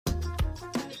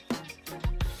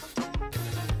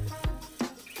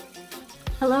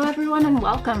Hello, everyone, and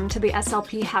welcome to the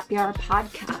SLP Happy Hour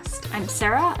podcast. I'm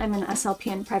Sarah. I'm an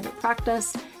SLP in private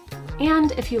practice.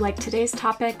 And if you like today's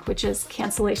topic, which is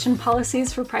cancellation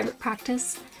policies for private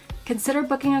practice, consider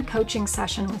booking a coaching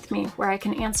session with me where I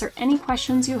can answer any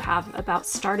questions you have about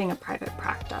starting a private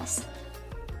practice.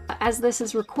 As this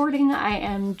is recording, I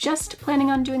am just planning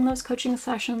on doing those coaching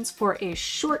sessions for a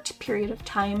short period of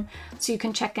time, so you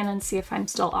can check in and see if I'm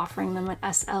still offering them at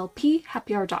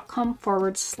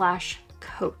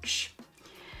slphappyhour.com/coach.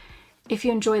 If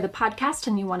you enjoy the podcast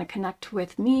and you want to connect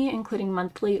with me, including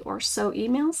monthly or so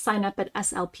emails, sign up at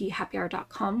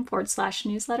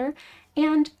slphappyhour.com/newsletter.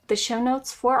 And the show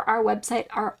notes for our website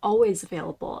are always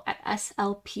available at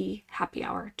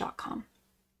slphappyhour.com.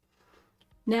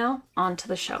 Now, on to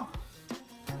the show.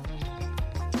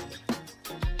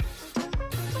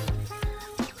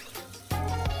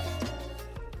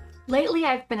 Lately,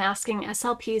 I've been asking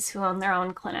SLPs who own their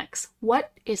own clinics,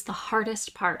 what is the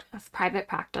hardest part of private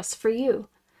practice for you?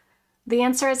 The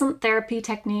answer isn't therapy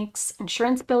techniques,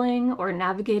 insurance billing, or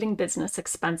navigating business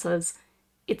expenses.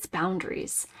 It's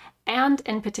boundaries, and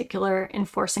in particular,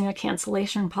 enforcing a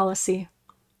cancellation policy.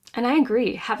 And I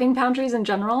agree, having boundaries in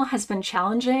general has been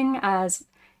challenging as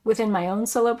within my own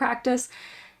solo practice.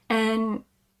 And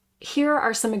here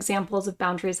are some examples of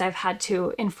boundaries I've had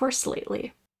to enforce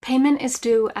lately. Payment is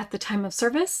due at the time of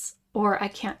service, or I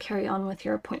can't carry on with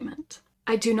your appointment.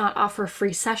 I do not offer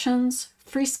free sessions,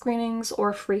 free screenings,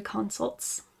 or free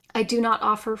consults. I do not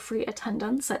offer free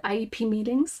attendance at IEP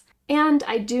meetings, and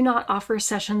I do not offer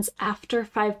sessions after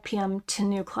 5 p.m. to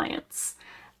new clients.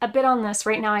 A bit on this,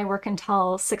 right now I work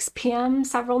until 6 p.m.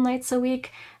 several nights a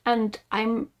week, and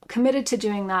I'm committed to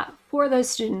doing that for those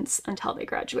students until they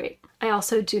graduate. I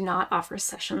also do not offer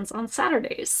sessions on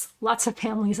Saturdays. Lots of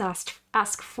families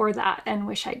ask for that and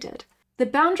wish I did. The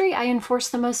boundary I enforce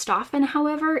the most often,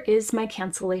 however, is my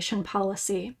cancellation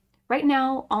policy. Right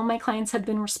now, all my clients have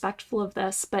been respectful of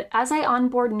this, but as I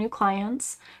onboard new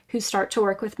clients who start to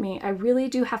work with me, I really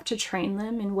do have to train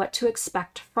them in what to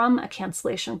expect from a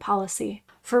cancellation policy.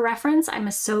 For reference, I'm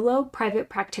a solo private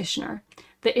practitioner.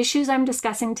 The issues I'm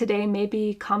discussing today may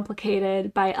be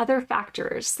complicated by other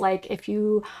factors, like if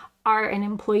you are an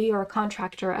employee or a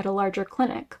contractor at a larger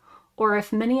clinic, or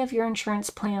if many of your insurance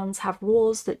plans have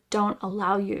rules that don't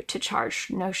allow you to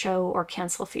charge no-show or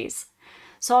cancel fees.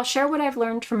 So I'll share what I've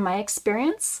learned from my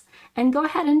experience, and go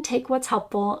ahead and take what's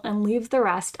helpful and leave the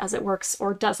rest as it works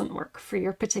or doesn't work for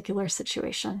your particular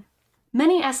situation.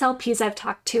 Many SLPs I've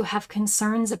talked to have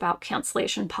concerns about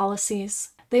cancellation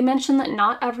policies. They mention that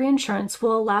not every insurance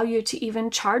will allow you to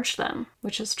even charge them,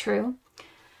 which is true.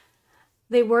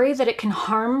 They worry that it can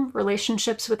harm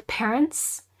relationships with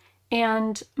parents,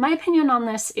 and my opinion on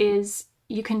this is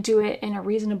you can do it in a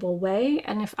reasonable way,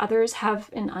 and if others have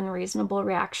an unreasonable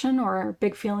reaction or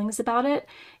big feelings about it,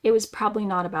 it was probably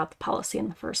not about the policy in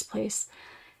the first place.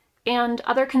 And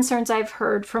other concerns I've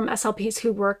heard from SLPs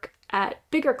who work at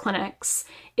bigger clinics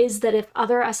is that if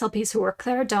other SLPs who work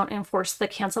there don't enforce the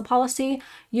cancel policy,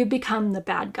 you become the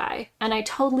bad guy. And I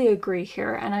totally agree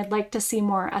here, and I'd like to see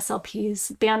more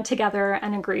SLPs band together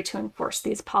and agree to enforce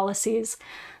these policies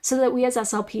so that we as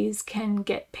SLPs can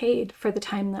get paid for the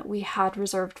time that we had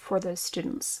reserved for those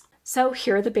students. So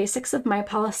here are the basics of my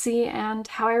policy and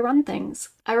how I run things.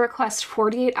 I request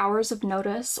 48 hours of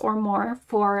notice or more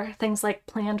for things like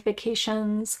planned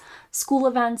vacations, school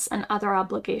events, and other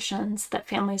obligations that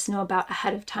families know about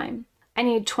ahead of time. I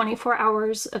need 24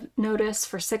 hours of notice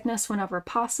for sickness whenever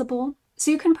possible.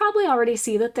 So you can probably already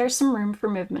see that there's some room for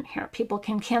movement here. People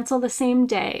can cancel the same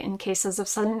day in cases of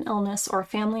sudden illness or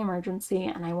family emergency,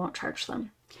 and I won't charge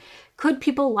them. Could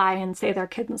people lie and say their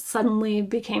kid suddenly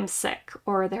became sick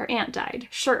or their aunt died?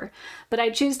 Sure, but I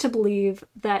choose to believe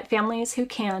that families who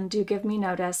can do give me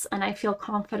notice, and I feel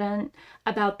confident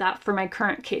about that for my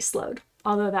current caseload,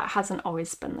 although that hasn't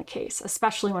always been the case,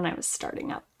 especially when I was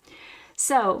starting up.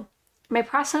 So my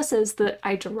process is that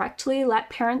I directly let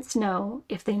parents know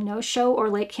if they no-show or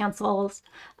late cancels,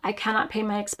 I cannot pay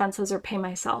my expenses or pay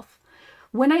myself.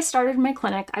 When I started my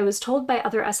clinic, I was told by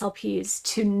other SLPs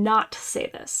to not say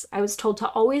this. I was told to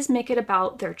always make it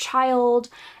about their child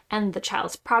and the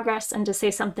child's progress, and to say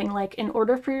something like, in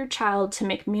order for your child to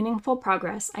make meaningful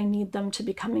progress, I need them to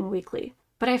be coming weekly.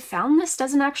 But I found this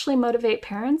doesn't actually motivate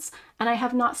parents, and I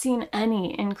have not seen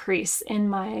any increase in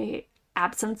my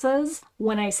absences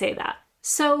when I say that.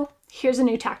 So here's a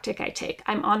new tactic I take.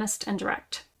 I'm honest and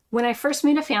direct. When I first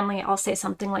meet a family, I'll say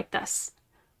something like this.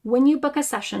 When you book a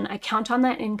session, I count on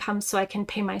that income so I can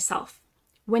pay myself.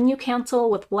 When you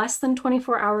cancel with less than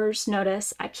 24 hours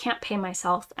notice, I can't pay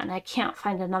myself and I can't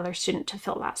find another student to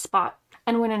fill that spot.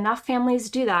 And when enough families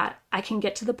do that, I can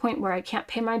get to the point where I can't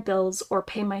pay my bills or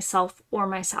pay myself or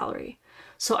my salary.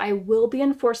 So I will be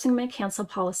enforcing my cancel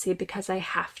policy because I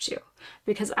have to,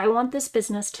 because I want this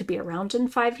business to be around in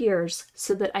 5 years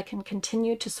so that I can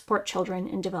continue to support children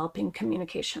in developing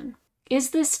communication.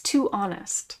 Is this too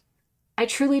honest? I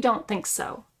truly don't think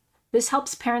so. This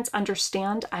helps parents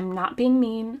understand I'm not being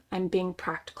mean, I'm being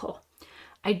practical.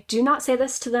 I do not say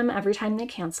this to them every time they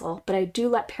cancel, but I do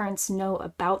let parents know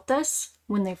about this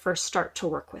when they first start to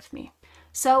work with me.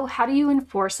 So how do you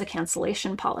enforce a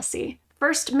cancellation policy?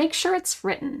 First, make sure it's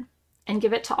written and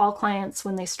give it to all clients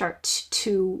when they start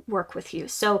to work with you.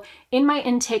 So in my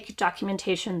intake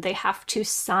documentation, they have to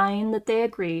sign that they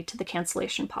agree to the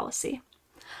cancellation policy.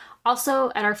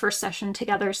 Also, at our first session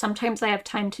together, sometimes I have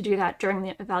time to do that during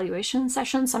the evaluation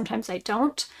session, sometimes I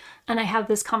don't, and I have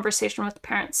this conversation with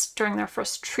parents during their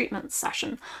first treatment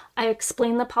session. I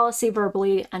explain the policy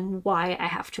verbally and why I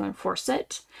have to enforce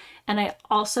it, and I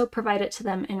also provide it to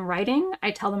them in writing. I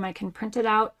tell them I can print it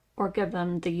out or give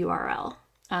them the URL.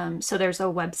 So there's a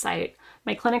website,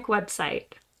 my clinic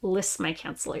website lists my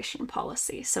cancellation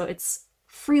policy, so it's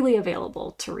freely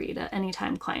available to read at any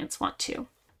time clients want to.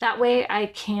 That way I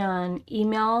can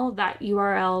email that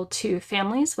URL to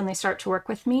families when they start to work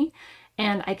with me,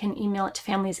 and I can email it to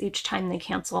families each time they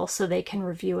cancel so they can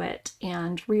review it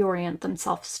and reorient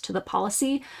themselves to the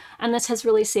policy. And this has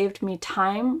really saved me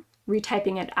time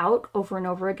retyping it out over and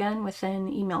over again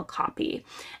within email copy.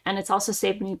 And it's also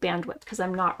saved me bandwidth because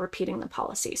I'm not repeating the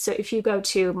policy. So if you go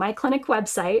to my clinic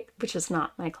website, which is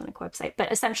not my clinic website,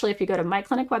 but essentially if you go to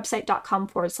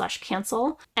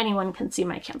myclinicwebsite.com/cancel, anyone can see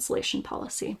my cancellation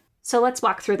policy. So let's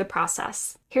walk through the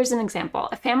process. Here's an example.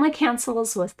 A family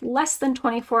cancels with less than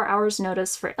 24 hours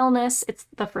notice for illness. It's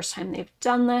the first time they've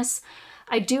done this.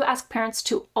 I do ask parents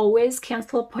to always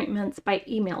cancel appointments by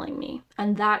emailing me,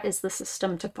 and that is the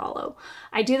system to follow.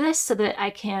 I do this so that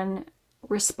I can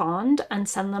respond and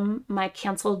send them my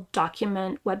canceled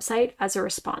document website as a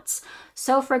response.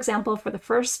 So for example, for the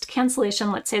first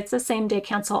cancellation, let's say it's the same day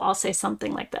cancel, I'll say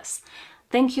something like this.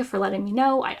 Thank you for letting me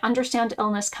know. I understand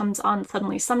illness comes on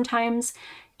suddenly sometimes.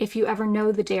 If you ever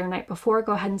know the day or night before,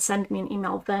 go ahead and send me an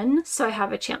email then so I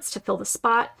have a chance to fill the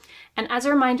spot. And as a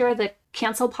reminder, the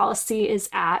cancel policy is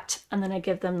at, and then I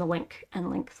give them the link and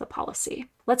link the policy.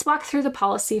 Let's walk through the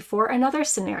policy for another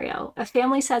scenario. A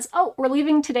family says, oh, we're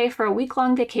leaving today for a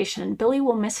week-long vacation. Billy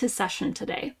will miss his session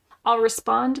today. I'll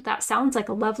respond, that sounds like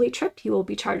a lovely trip. You will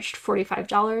be charged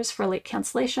 $45 for late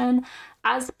cancellation.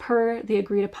 As per the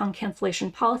agreed upon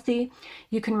cancellation policy,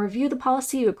 you can review the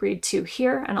policy you agreed to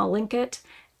here, and I'll link it.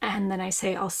 And then I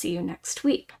say, I'll see you next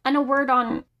week. And a word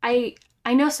on, I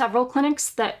know several clinics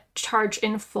that charge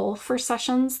in full for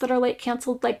sessions that are late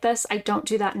canceled like this. I don't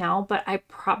do that now, but I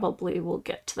probably will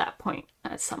get to that point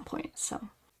at some point. So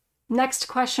next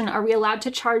question, are we allowed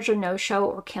to charge a no-show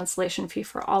or cancellation fee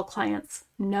for all clients?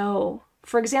 No.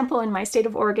 For example, in my state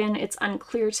of Oregon, it's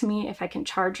unclear to me if I can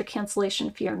charge a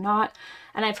cancellation fee or not.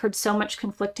 And I've heard so much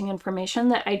conflicting information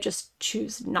that I just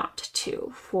choose not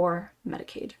to for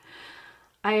Medicaid.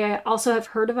 I also have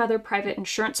heard of other private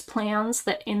insurance plans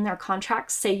that in their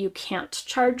contracts say you can't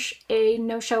charge a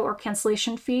no-show or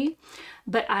cancellation fee,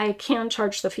 but I can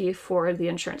charge the fee for the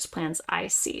insurance plans I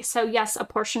see. So yes, a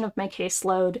portion of my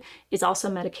caseload is also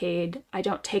Medicaid. I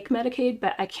don't take Medicaid,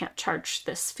 but I can't charge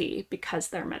this fee because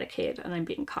they're Medicaid and I'm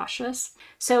being cautious.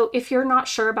 So if you're not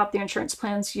sure about the insurance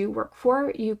plans you work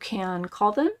for, you can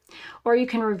call them or you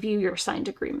can review your signed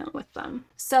agreement with them.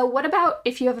 So what about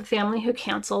if you have a family who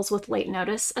cancels with late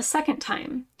notice a second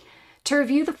time? To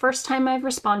review, the first time I've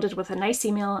responded with a nice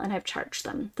email and I've charged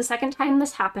them. The second time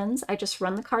this happens, I just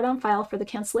run the card on file for the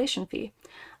cancellation fee.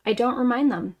 I don't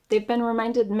remind them. They've been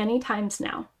reminded many times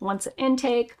now, once at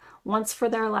intake, once for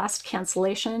their last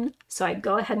cancellation, so I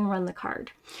go ahead and run the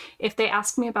card. If they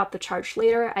ask me about the charge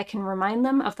later, I can remind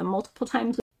them of the multiple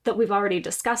times that we've already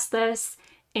discussed this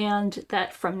and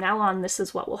that from now on, this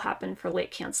is what will happen for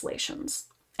late cancellations.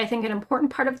 I think an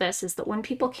important part of this is that when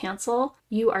people cancel,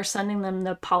 you are sending them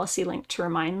the policy link to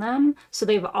remind them, so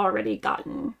they've already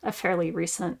gotten a fairly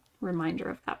recent reminder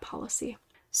of that policy.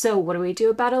 So what do we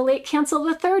do about a late cancel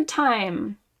the third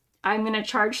time? I'm going to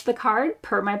charge the card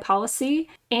per my policy,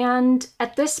 and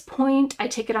at this point, I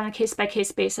take it on a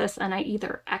case-by-case basis and I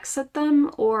either exit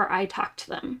them or I talk to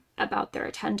them about their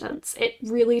attendance. It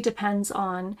really depends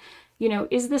on,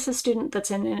 is this a student that's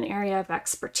in an area of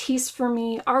expertise for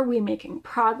me? Are we making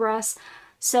progress?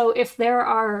 So if there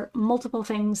are multiple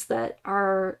things that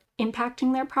are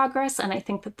impacting their progress, and I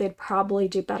think that they'd probably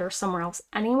do better somewhere else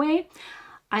anyway,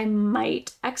 I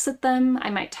might exit them. I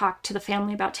might talk to the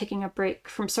family about taking a break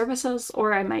from services,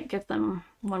 or I might give them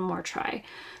one more try.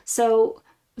 So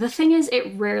the thing is,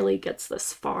 it rarely gets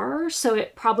this far, so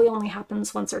it probably only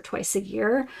happens once or twice a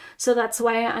year. So that's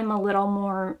why I'm a little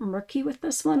more murky with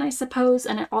this one, I suppose.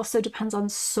 And it also depends on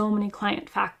so many client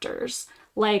factors,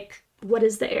 like what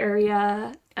is the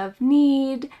area of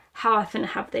need? How often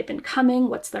have they been coming?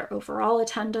 What's their overall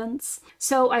attendance?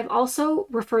 So I've also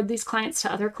referred these clients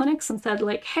to other clinics and said,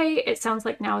 like, hey, it sounds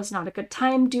like now is not a good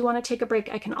time. Do you want to take a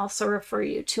break? I can also refer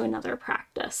you to another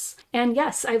practice. And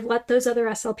yes, I've let those other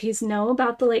SLPs know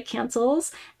about the late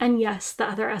cancels. And yes, the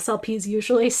other SLPs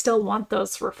usually still want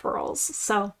those referrals.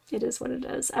 So it is what it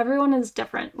is. Everyone is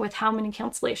different with how many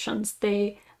cancellations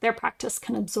their practice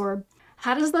can absorb.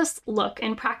 How does this look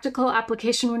in practical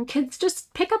application when kids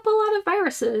just pick up a lot of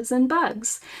viruses and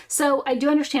bugs? So I do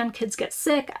understand kids get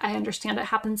sick. I understand it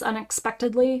happens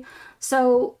unexpectedly.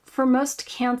 So for most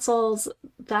cancels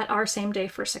that are same day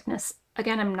for sickness,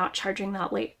 again, I'm not charging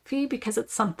that late fee because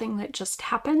it's something that just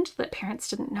happened that parents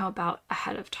didn't know about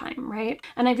ahead of time, right?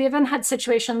 And I've even had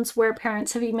situations where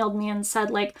parents have emailed me and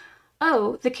said, like,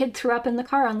 oh, the kid threw up in the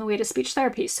car on the way to speech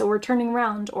therapy, so we're turning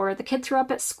around. Or the kid threw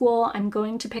up at school, I'm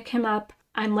going to pick him up.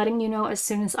 I'm letting you know as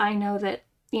soon as I know that,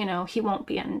 he won't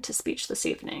be into speech this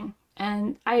evening.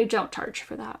 And I don't charge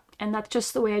for that. And that's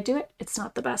just the way I do it. It's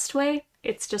not the best way.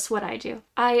 It's just what I do.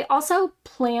 I also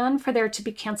plan for there to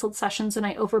be canceled sessions, and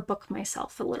I overbook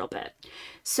myself a little bit.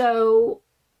 So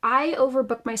I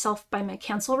overbook myself by my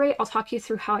cancel rate. I'll talk you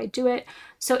through how I do it.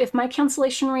 So if my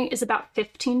cancellation rate is about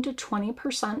 15 to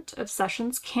 20% of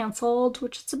sessions canceled,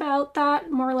 which is about that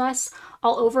more or less,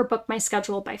 I'll overbook my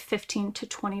schedule by 15 to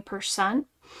 20%.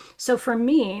 So for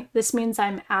me, this means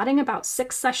I'm adding about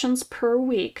 6 sessions per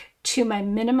week to my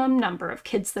minimum number of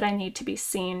kids that I need to be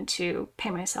seen to pay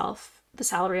myself the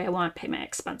salary I want, pay my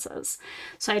expenses.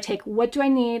 So I take what do I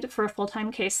need for a full-time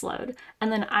caseload,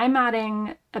 and then I'm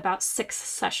adding about 6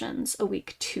 sessions a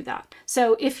week to that.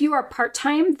 So if you are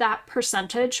part-time, that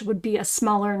percentage would be a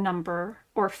smaller number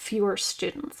or fewer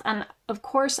students. And of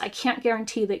course, I can't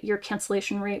guarantee that your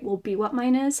cancellation rate will be what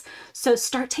mine is. So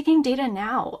start taking data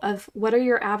now of what are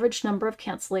your average number of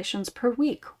cancellations per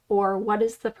week, or what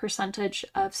is the percentage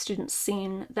of students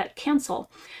seen that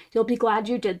cancel. You'll be glad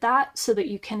you did that so that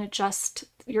you can adjust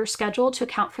your schedule to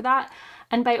account for that.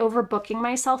 And by overbooking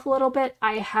myself a little bit,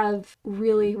 I have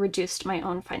really reduced my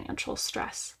own financial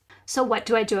stress. So what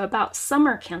do I do about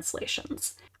summer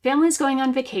cancellations? Families going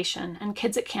on vacation and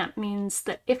kids at camp means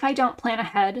that if I don't plan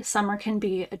ahead, summer can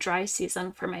be a dry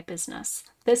season for my business.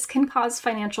 This can cause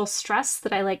financial stress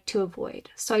that I like to avoid,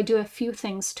 so I do a few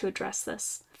things to address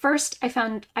this. First, I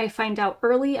find out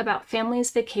early about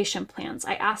families' vacation plans.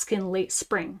 I ask in late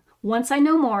spring. Once I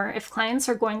know more, if clients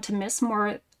are going to miss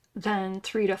more than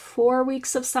 3 to 4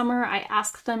 weeks of summer, I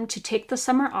ask them to take the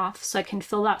summer off so I can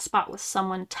fill that spot with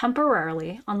someone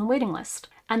temporarily on the waiting list.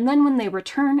 And then when they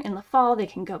return in the fall, they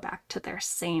can go back to their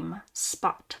same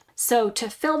spot. So to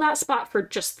fill that spot for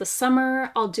just the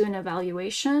summer, I'll do an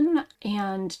evaluation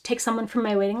and take someone from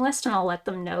my waiting list, and I'll let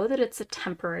them know that it's a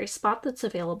temporary spot that's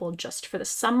available just for the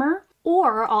summer.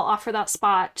 Or I'll offer that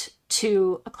spot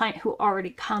to a client who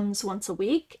already comes once a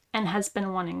week and has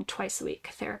been wanting twice a week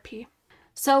therapy.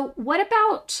 So what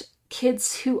about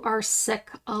kids who are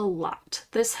sick a lot?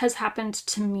 This has happened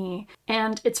to me,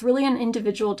 and it's really an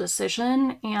individual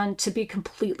decision. And to be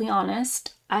completely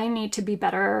honest, I need to be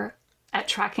better at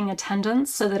tracking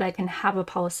attendance so that I can have a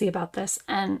policy about this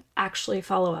and actually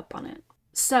follow up on it.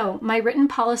 So my written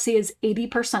policy is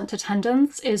 80%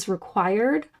 attendance is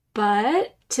required,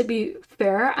 but to be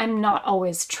fair, I'm not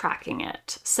always tracking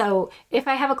it. So if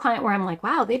I have a client where I'm like,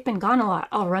 wow, they've been gone a lot,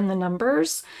 I'll run the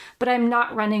numbers, but I'm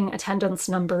not running attendance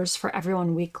numbers for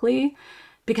everyone weekly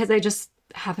because I just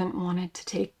haven't wanted to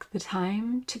take the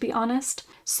time, to be honest.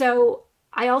 So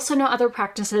I also know other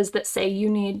practices that say you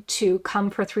need to come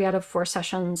for 3 out of 4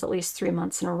 sessions at least 3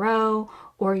 months in a row,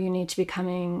 or you need to be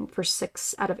coming for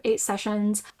 6 out of 8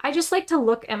 sessions. I just like to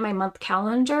look at my month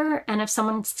calendar, and if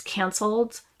someone's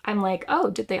canceled, I'm like,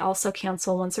 oh, did they also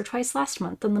cancel once or twice last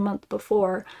month and the month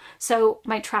before? So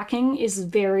my tracking is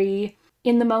very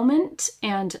in the moment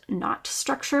and not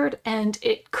structured, and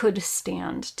it could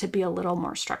stand to be a little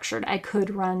more structured. I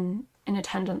could run an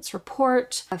attendance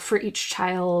report for each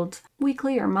child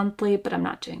weekly or monthly, but I'm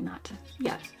not doing that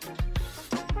yet.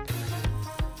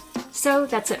 So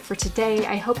that's it for today.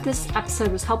 I hope this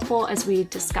episode was helpful as we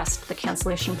discussed the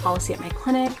cancellation policy at my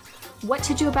clinic, what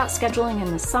to do about scheduling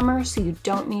in the summer so you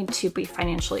don't need to be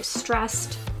financially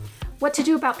stressed, what to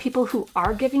do about people who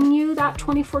are giving you that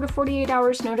 24 to 48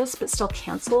 hours notice but still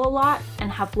cancel a lot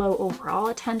and have low overall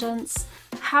attendance,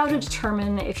 how to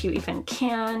determine if you even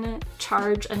can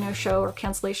charge a no-show or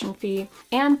cancellation fee,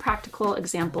 and practical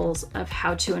examples of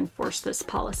how to enforce this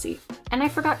policy. And I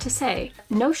forgot to say,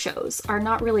 no-shows are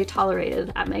not really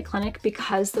tolerated at my clinic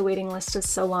because the waiting list is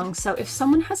so long. So if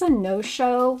someone has a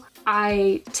no-show,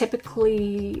 I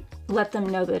typically let them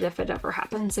know that if it ever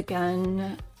happens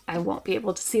again, I won't be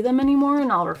able to see them anymore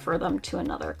and I'll refer them to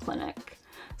another clinic.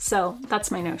 So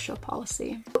that's my no-show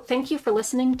policy. Thank you for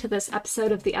listening to this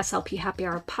episode of the SLP Happy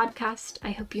Hour podcast. I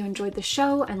hope you enjoyed the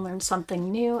show and learned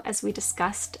something new as we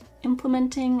discussed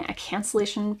implementing a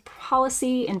cancellation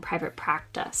policy in private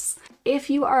practice. If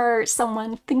you are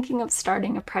someone thinking of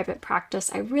starting a private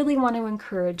practice, I really want to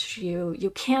encourage you.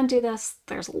 You can do this.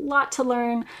 There's a lot to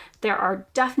learn. There are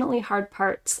definitely hard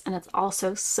parts, and it's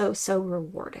also so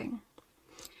rewarding.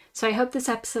 So I hope this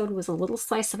episode was a little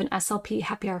slice of an SLP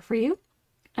happy hour for you.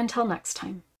 Until next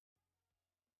time.